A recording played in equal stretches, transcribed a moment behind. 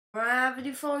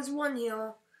Gravity Falls 1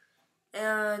 here,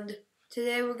 and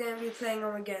today we're going to be playing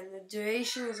Armageddon. The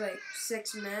duration is like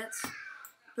 6 minutes,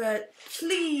 but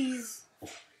please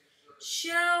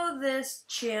share this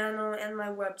channel and my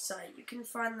website. You can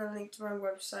find the link to my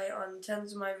website on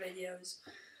tons of my videos.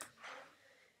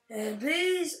 And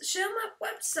please share my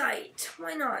website.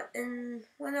 Why not? And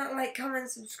why not like, comment,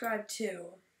 subscribe too.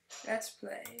 Let's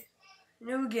play.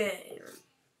 New game.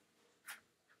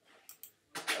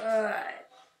 Alright.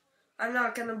 I'm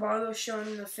not gonna bother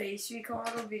showing the face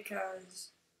recorder because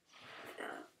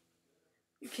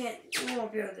you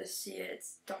won't be able to see it.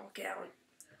 It's dark out.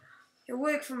 You're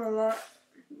awake from a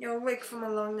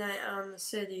long night out in the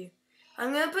city.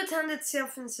 I'm gonna pretend it's San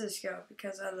Francisco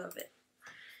because I love it.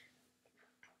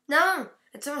 No,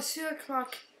 it's almost 2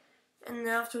 o'clock in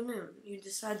the afternoon. You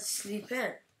decide to sleep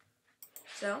in.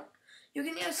 So you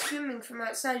can hear screaming from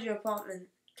outside your apartment.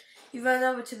 You run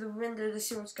over to the window to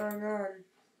see what's going on.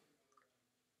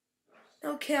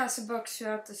 No chaos erupts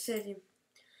throughout the city.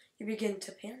 You begin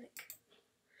to panic.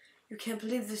 You can't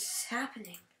believe this is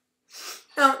happening.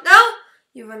 No!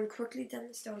 You run quickly down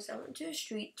the stairs out into the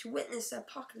street to witness the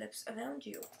apocalypse around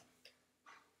you.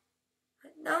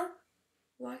 Now,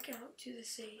 walk out to the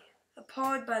sea,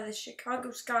 appalled by the Chicago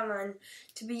skyline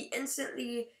to be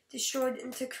instantly destroyed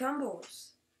into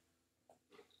crumbles.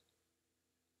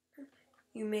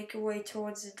 You make your way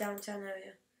towards the downtown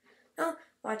area. No,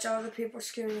 watch all the people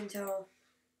screaming in terror.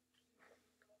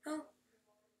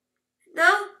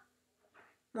 No!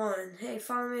 Martin, hey,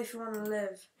 follow me if you want to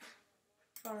live.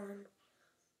 Follow him.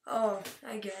 Oh,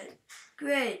 I get it.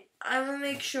 Great. I will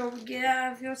make sure we get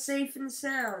out of here safe and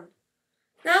sound.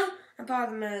 No, I'm part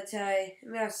of the military.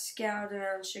 We are scoured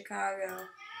around Chicago.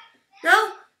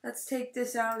 No, let's take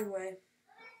this alleyway.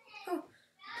 Oh,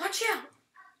 watch out.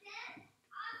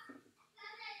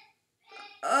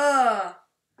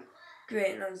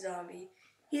 Great, no zombie.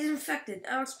 He's infected.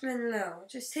 I'll explain now.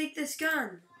 Just take this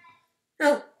gun.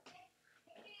 No.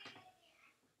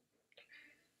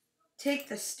 Take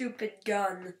the stupid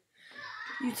gun.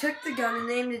 You took the gun and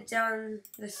aimed it down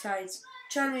the sights.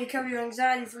 Trying to recover your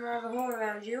anxiety from all the horror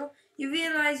around you, you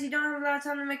realize you don't have a lot of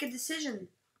time to make a decision.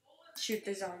 Shoot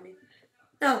the zombie.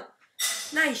 No.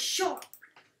 Nice shot.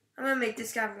 I'm gonna make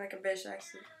this guy look like a bitch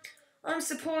accent. I'm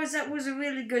surprised that was a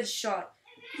really good shot.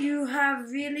 You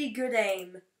have really good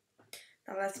aim.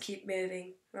 Now let's keep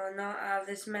moving. We're not out of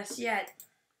this mess yet.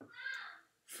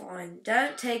 Fine.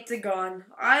 Don't take the gun.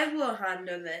 I will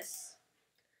handle this.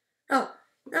 Oh,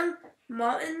 then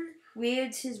Martin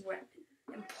wields his weapon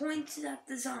and points it at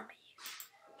the zombie.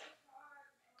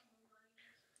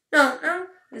 No,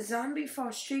 the zombie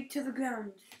falls straight to the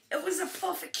ground. It was a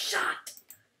perfect shot.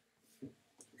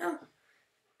 No.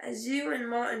 As you and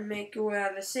Martin make your way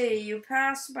out of the city, you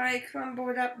pass by a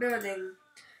crumbled up building.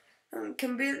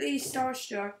 Completely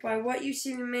starstruck by what you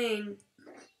see remain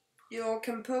your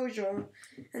composure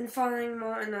and following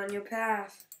Martin on your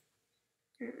path.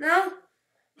 No!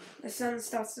 The sun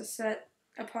starts to set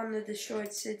upon the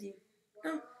destroyed city.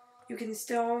 No, you can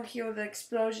still hear the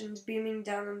explosions beaming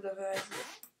down on the horizon.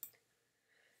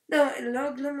 No, a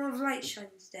low glimmer of light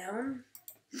shines down.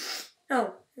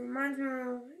 No, it reminds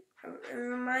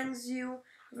you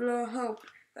of a little hope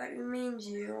that remains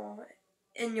in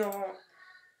your heart.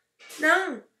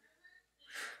 No!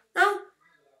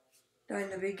 During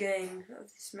the beginning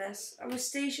of this mess, I was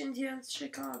stationed here in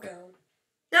Chicago.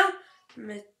 No!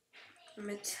 No!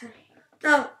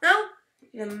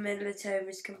 The military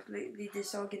was completely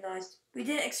disorganized. We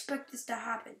didn't expect this to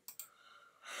happen.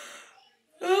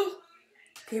 Oh!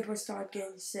 People started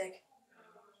getting sick.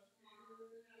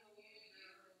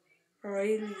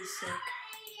 Really sick.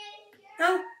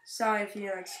 No! Sorry if you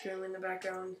hear like screaming in the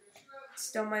background. It's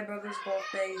still my brother's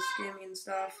birthday, screaming and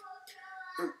stuff.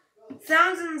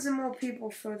 Thousands of more people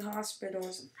filled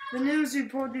hospitals. The news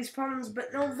reported these problems,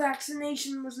 but no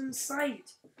vaccination was in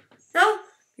sight. No!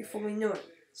 Before we knew it,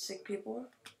 sick people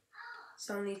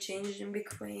suddenly changed and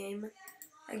became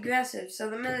aggressive. So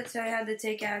the military had to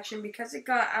take action because it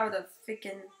got out of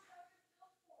freaking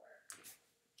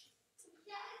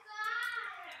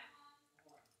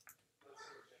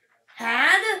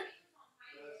hand.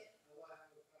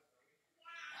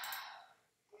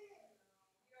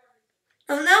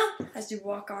 Oh no! As you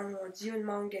walk onwards, you and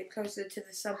Mom get closer to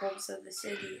the suburbs of the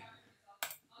city.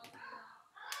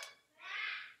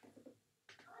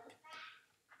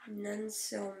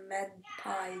 Nunso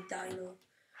Magpie Dino.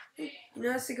 You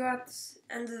notice to go out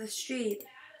the end of the street.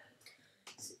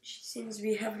 She seems to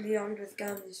be heavily armed with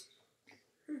guns.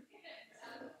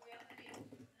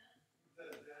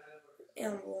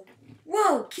 Animal.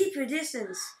 Whoa! Keep your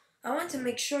distance. I want to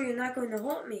make sure you're not going to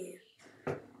hurt me.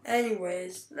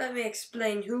 Anyways, let me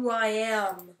explain who I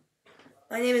am.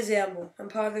 My name is Amber. I'm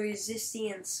part of the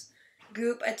resistance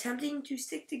group attempting to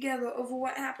stick together over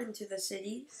what happened to the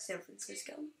city, San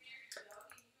Francisco.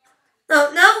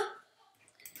 No!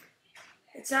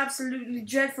 It's absolutely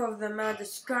dreadful the amount of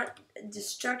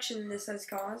destruction this has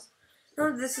caused.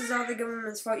 No, this is all the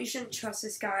government's fault. You shouldn't trust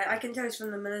this guy. I can tell he's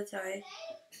from the military.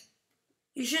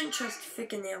 You shouldn't trust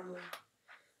frickin' Amber.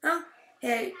 No?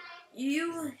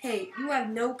 You have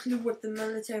no clue what the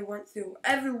military went through.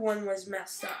 Everyone was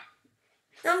messed up.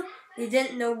 No, they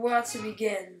didn't know where to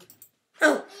begin.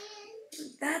 Oh,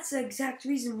 that's the exact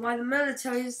reason why the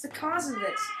military is the cause of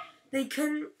this. They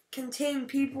couldn't contain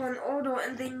people in order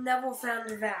and they never found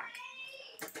a vac.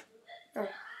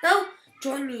 No,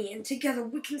 join me and together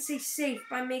we can stay safe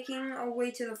by making our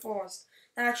way to the forest.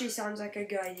 That actually sounds like a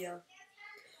good idea.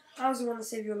 I also want to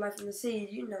save your life in the city.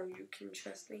 You know you can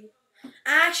trust me.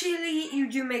 Actually, you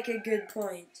do make a good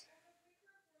point.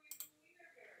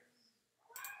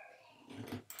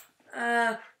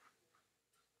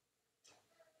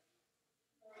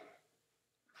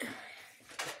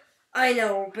 I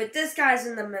know, but this guy's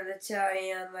in the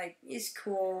military and, like, he's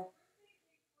cool.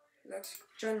 Let's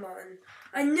join Martin.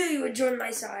 I knew you would join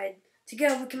my side.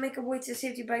 Together we can make our way to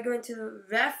safety by going to the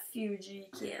refugee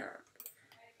camp.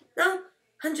 No,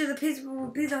 hundreds of people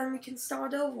will be there and we can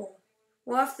start over.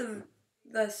 Well, after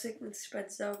the sickness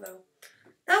spreads out, though.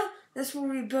 No, this will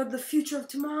rebuild the future of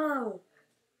tomorrow.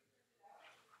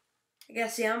 I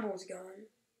guess the ambulance gone.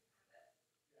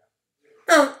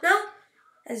 No.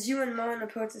 As you and Martin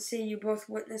approach the city, you both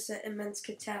witness an immense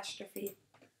catastrophe.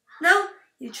 No,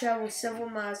 you travel several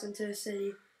miles into the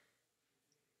city,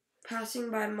 passing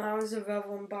by miles of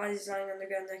rubble and bodies lying on the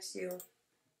ground next to you.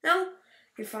 No,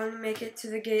 you finally make it to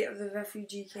the gate of the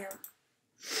refugee camp.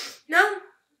 No,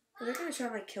 they're gonna try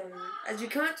to kill you. As you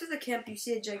come up to the camp, you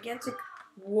see a gigantic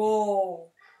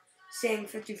wall, standing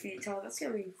 50 feet tall. That's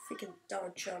gonna be a freaking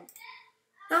dog chump.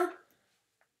 No.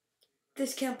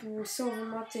 This camp will serve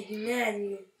them up to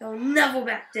humanity. They'll never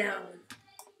back down.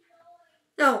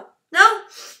 No.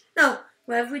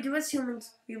 Whatever we do as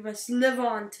humans, we must live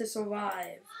on to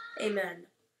survive. Amen.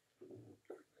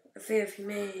 The fate of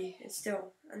humanity is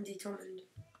still undetermined.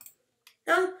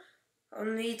 No.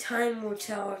 Only time will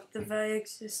tell if the very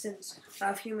existence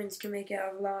of humans can make it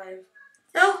out alive.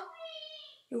 No.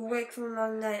 You wake from a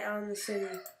long night out in the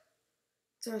city.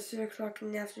 It's almost 3 o'clock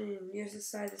in the afternoon. You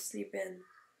decide to sleep in.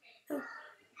 No.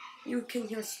 You can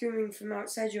hear screaming from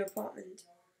outside your apartment.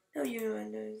 No, you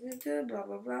know, blah,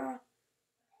 blah, blah.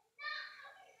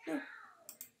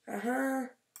 No.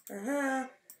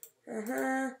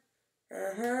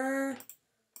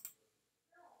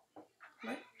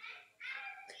 What?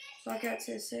 Walk out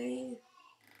to the city.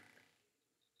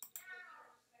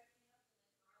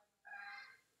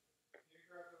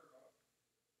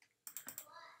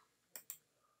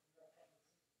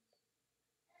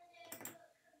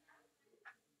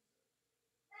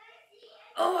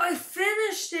 Oh, I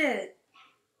finished it!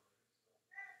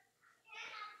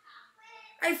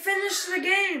 I finished the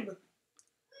game!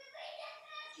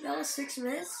 That was 6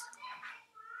 minutes?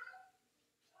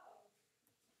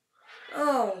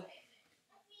 Oh.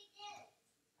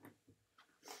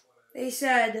 They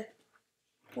said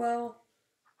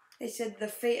the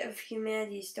fate of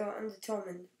humanity is still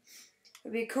undetermined.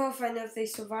 It'd be cool if I know if they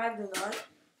survived or not.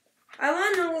 I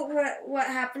want to know what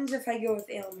happens if I go with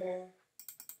Elmo.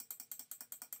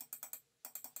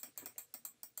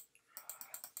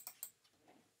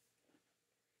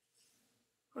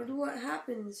 What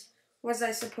happens? Was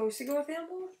I supposed to go with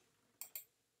Elmo?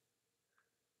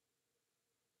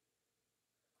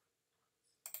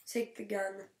 Take the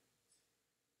gun.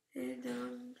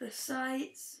 And the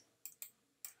sights.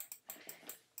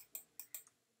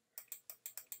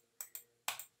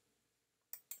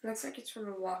 Looks like it's from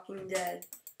The Walking Dead.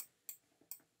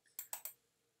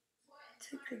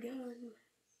 Take the gun.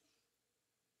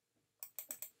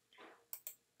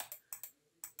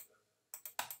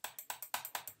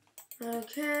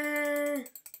 Okay.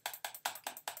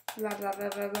 Blah blah blah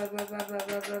blah blah blah blah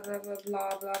blah blah blah blah blah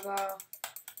blah blah blah.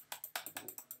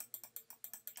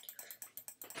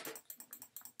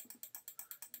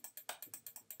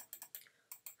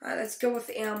 Alright, let's go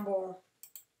with Amber.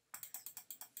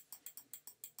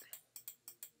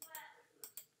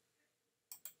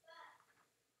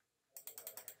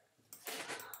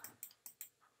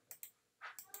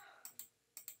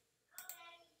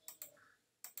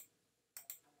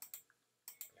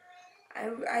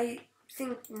 I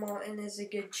think Martin is a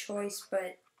good choice,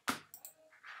 but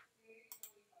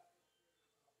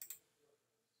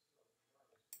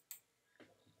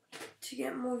to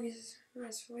get movies,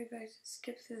 let's way back,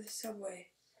 skip through the subway.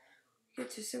 Get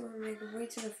to someone and make a way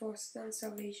to the force, then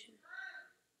salvation.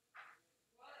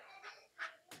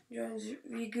 Joins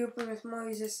regrouping with more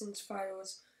resistance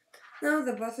fighters. Now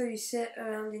the both of you sit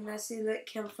around a nicely lit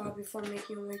campfire before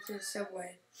making your way to the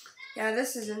subway. Yeah,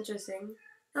 this is interesting.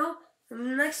 Now, the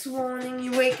next morning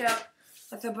you wake up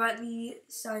with a brightly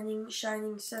shining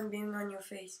sunbeam on your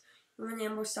face. You and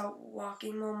Amber start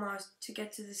walking more miles to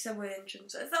get to the subway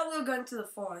entrance. I thought we were going to the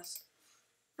forest.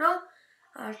 Now,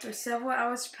 after several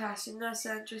hours pass, you notice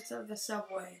the entrance of the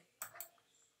subway.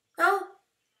 Now,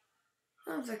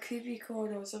 one of the creepy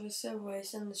corridors of the subway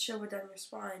send a shiver down your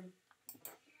spine.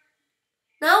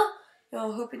 Now,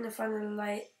 you're hoping to find a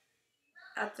light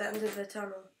at the end of the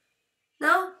tunnel.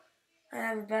 Now, I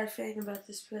have a bad feeling about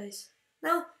this place.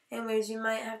 No, anyways, you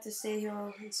might have to stay here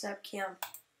and set up camp.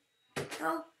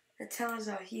 No, the tunnels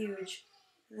are huge.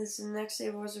 As the next day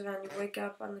rolls around, you wake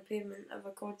up on the pavement of a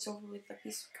cold sofa with a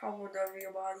piece of cardboard over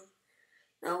your body.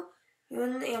 No, you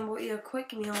and Amber eat a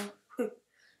quick meal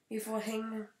before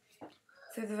hanging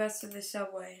through the rest of the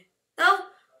subway. No,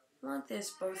 want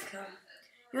this both come.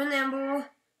 You and Amber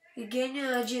regain your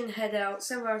energy and head out.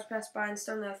 Several hours pass by and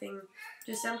still nothing.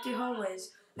 Just empty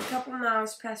hallways. A couple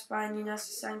miles pass by and you notice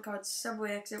a sign called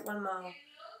Subway Exit 1 mile.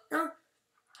 No,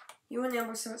 you and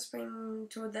Amber start sprinting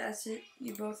toward the exit.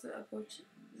 You both approach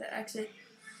the exit.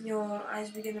 Your eyes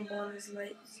begin to burn as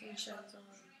light shines on.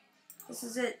 This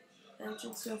is it. The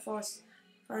entrance to the forest.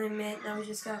 Finally made it. Now we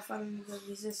just gotta find the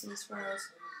resistance files.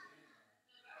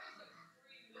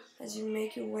 As you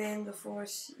make your way in the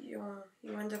forest, you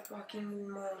end up walking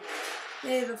even more.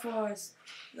 Yay, the forest.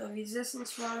 The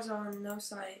resistance files are on no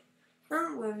sight.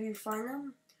 Where you find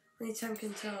them? Only time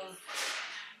can tell.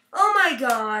 Oh my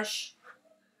gosh!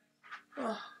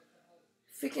 Oh,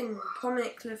 freaking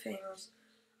permanent cliffhangers.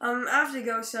 I have to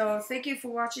go, so thank you for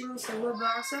watching. So we're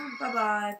awesome. Bye bye.